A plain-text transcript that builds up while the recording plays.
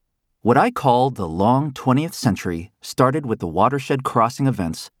What I call the long 20th century started with the watershed crossing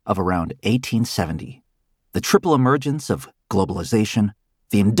events of around 1870. The triple emergence of globalization,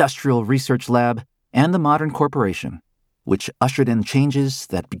 the Industrial Research Lab, and the modern corporation, which ushered in changes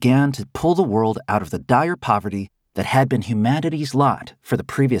that began to pull the world out of the dire poverty that had been humanity's lot for the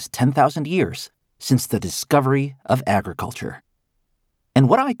previous 10,000 years since the discovery of agriculture. And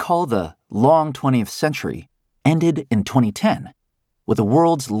what I call the long 20th century ended in 2010, with the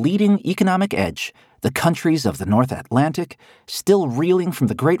world's leading economic edge, the countries of the North Atlantic still reeling from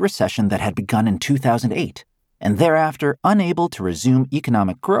the Great Recession that had begun in 2008, and thereafter unable to resume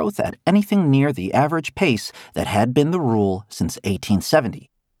economic growth at anything near the average pace that had been the rule since 1870.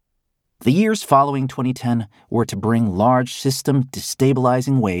 The years following 2010 were to bring large system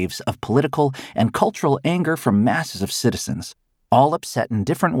destabilizing waves of political and cultural anger from masses of citizens, all upset in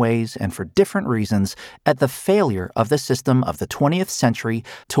different ways and for different reasons at the failure of the system of the 20th century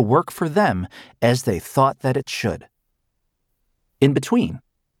to work for them as they thought that it should. In between,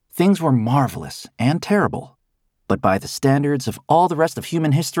 things were marvelous and terrible, but by the standards of all the rest of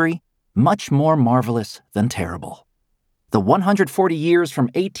human history, much more marvelous than terrible. The 140 years from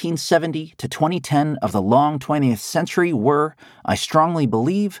 1870 to 2010 of the long 20th century were, I strongly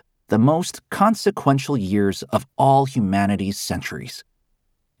believe, the most consequential years of all humanity's centuries.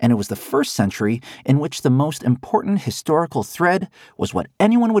 And it was the first century in which the most important historical thread was what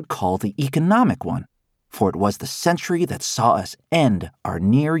anyone would call the economic one, for it was the century that saw us end our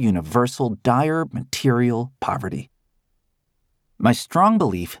near-universal dire material poverty. My strong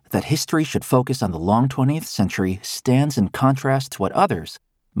belief that history should focus on the long 20th century stands in contrast to what others,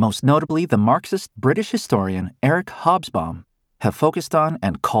 most notably the Marxist British historian Eric Hobsbawm, have focused on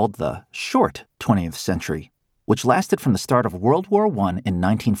and called the short 20th century, which lasted from the start of World War I in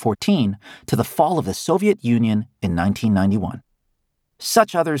 1914 to the fall of the Soviet Union in 1991.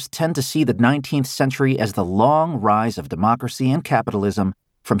 Such others tend to see the 19th century as the long rise of democracy and capitalism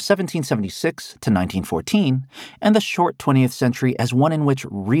from 1776 to 1914, and the short 20th century as one in which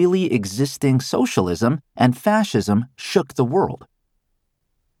really existing socialism and fascism shook the world.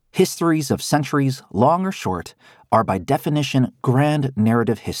 Histories of centuries, long or short, are by definition grand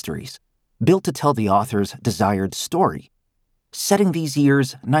narrative histories, built to tell the author's desired story. Setting these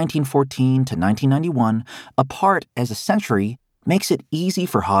years, 1914 to 1991, apart as a century makes it easy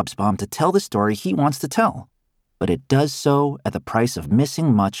for Hobsbawm to tell the story he wants to tell, but it does so at the price of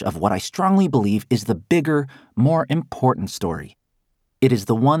missing much of what I strongly believe is the bigger, more important story. It is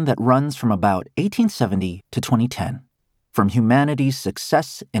the one that runs from about 1870 to 2010. From humanity's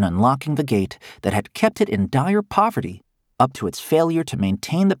success in unlocking the gate that had kept it in dire poverty, up to its failure to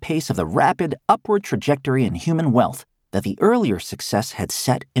maintain the pace of the rapid upward trajectory in human wealth that the earlier success had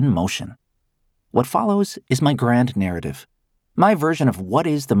set in motion. What follows is my grand narrative, my version of what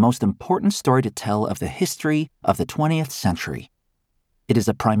is the most important story to tell of the history of the 20th century. It is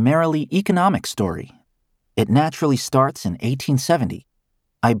a primarily economic story. It naturally starts in 1870.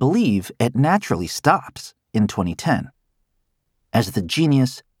 I believe it naturally stops in 2010. As the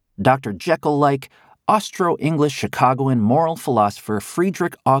genius, Dr. Jekyll-like, Austro-English Chicagoan moral philosopher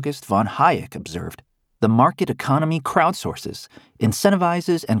Friedrich August von Hayek observed, the market economy crowdsources,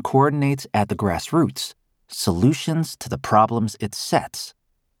 incentivizes, and coordinates at the grassroots solutions to the problems it sets.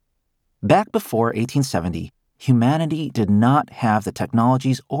 Back before 1870, humanity did not have the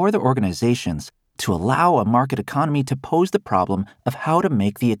technologies or the organizations to allow a market economy to pose the problem of how to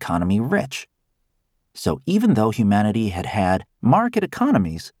make the economy rich. So even though humanity had had market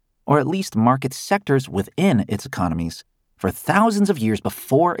economies, or at least market sectors within its economies, for thousands of years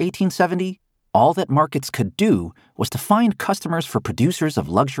before 1870, all that markets could do was to find customers for producers of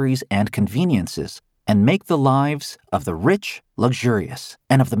luxuries and conveniences, and make the lives of the rich luxurious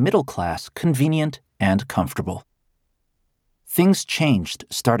and of the middle class convenient and comfortable. Things changed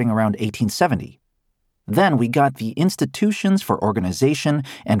starting around 1870. Then we got the institutions for organization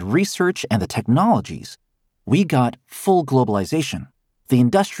and research and the technologies. We got full globalization, the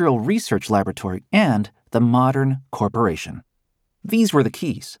Industrial Research Laboratory, and the modern corporation. These were the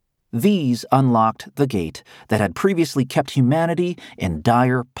keys. These unlocked the gate that had previously kept humanity in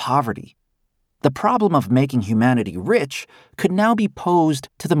dire poverty. The problem of making humanity rich could now be posed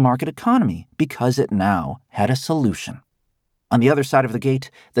to the market economy because it now had a solution. On the other side of the gate,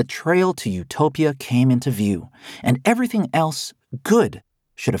 the trail to utopia came into view, and everything else good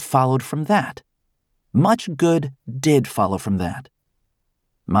should have followed from that. Much good did follow from that.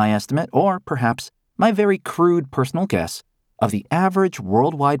 My estimate, or perhaps my very crude personal guess, of the average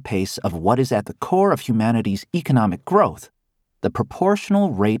worldwide pace of what is at the core of humanity's economic growth the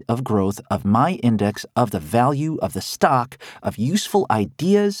proportional rate of growth of my index of the value of the stock of useful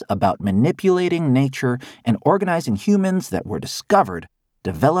ideas about manipulating nature and organizing humans that were discovered,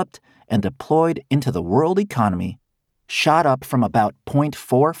 developed, and deployed into the world economy shot up from about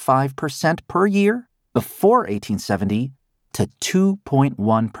 0.45% per year before 1870 to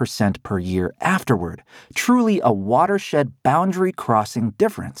 2.1% per year afterward, truly a watershed boundary-crossing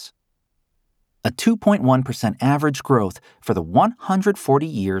difference. A 2.1% average growth for the 140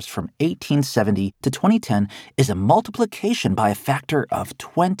 years from 1870 to 2010 is a multiplication by a factor of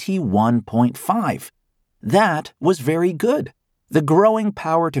 21.5. That was very good. The growing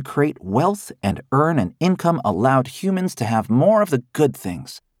power to create wealth and earn an income allowed humans to have more of the good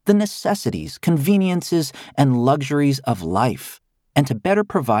things, the necessities, conveniences, and luxuries of life, and to better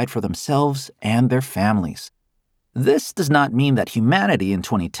provide for themselves and their families. This does not mean that humanity in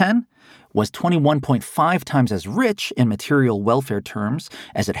 2010 was 21.5 times as rich in material welfare terms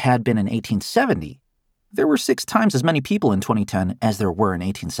as it had been in 1870. There were 6 times as many people in 2010 as there were in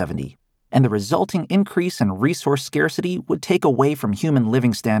 1870, and the resulting increase in resource scarcity would take away from human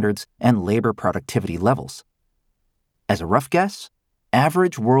living standards and labor productivity levels. As a rough guess,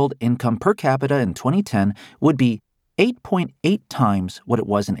 average world income per capita in 2010 would be 8.8 times what it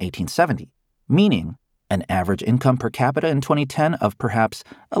was in 1870, meaning an average income per capita in 2010 of perhaps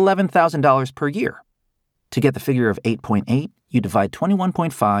 $11,000 per year. To get the figure of 8.8, you divide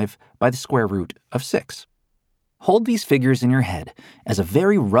 21.5 by the square root of 6. Hold these figures in your head as a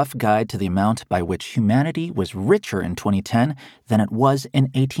very rough guide to the amount by which humanity was richer in 2010 than it was in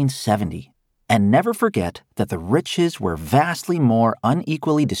 1870. And never forget that the riches were vastly more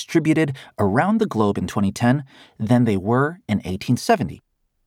unequally distributed around the globe in 2010 than they were in 1870.